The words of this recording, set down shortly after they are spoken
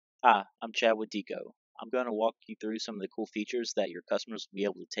Hi, I'm Chad with Deako. I'm going to walk you through some of the cool features that your customers will be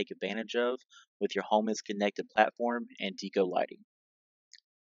able to take advantage of with your Home is Connected platform and Deako lighting.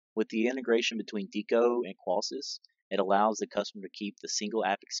 With the integration between Deako and Qualsys, it allows the customer to keep the single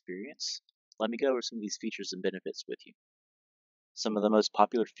app experience. Let me go over some of these features and benefits with you. Some of the most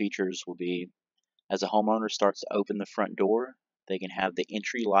popular features will be as a homeowner starts to open the front door, they can have the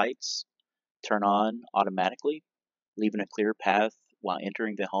entry lights turn on automatically, leaving a clear path while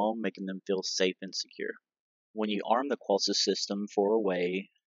entering the home, making them feel safe and secure. When you arm the Qualsys system for a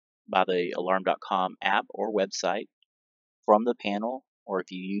way by the Alarm.com app or website from the panel, or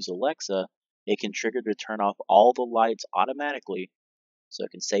if you use Alexa, it can trigger to turn off all the lights automatically so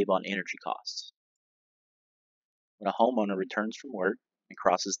it can save on energy costs. When a homeowner returns from work and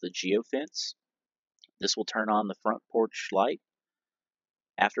crosses the geofence, this will turn on the front porch light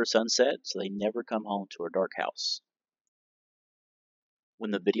after sunset so they never come home to a dark house. When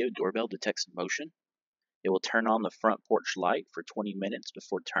the video doorbell detects motion, it will turn on the front porch light for 20 minutes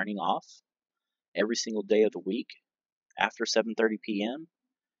before turning off every single day of the week after 7:30 p.m.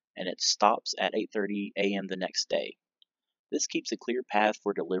 and it stops at 8:30 a.m. the next day. This keeps a clear path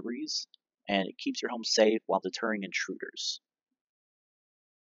for deliveries and it keeps your home safe while deterring intruders.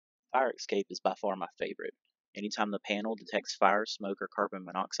 Fire escape is by far my favorite. Anytime the panel detects fire, smoke, or carbon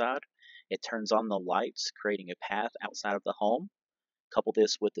monoxide, it turns on the lights, creating a path outside of the home. Couple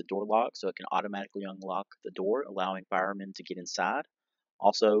this with the door lock so it can automatically unlock the door, allowing firemen to get inside.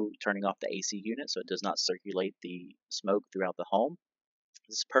 Also, turning off the AC unit so it does not circulate the smoke throughout the home.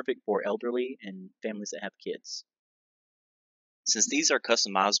 This is perfect for elderly and families that have kids. Since these are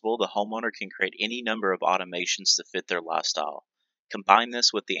customizable, the homeowner can create any number of automations to fit their lifestyle. Combine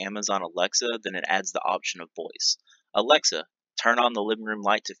this with the Amazon Alexa, then it adds the option of voice. Alexa, turn on the living room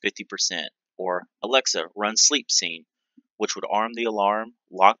light to 50%, or Alexa, run sleep scene, which would arm the alarm,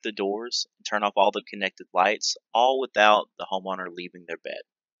 lock the doors, and turn off all the connected lights, all without the homeowner leaving their bed.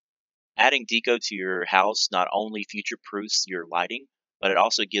 Adding Deco to your house not only future-proofs your lighting, but it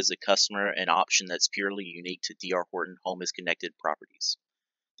also gives the customer an option that's purely unique to D.R. Horton Home is Connected properties.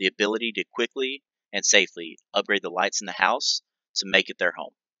 The ability to quickly and safely upgrade the lights in the house to make it their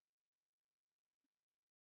home.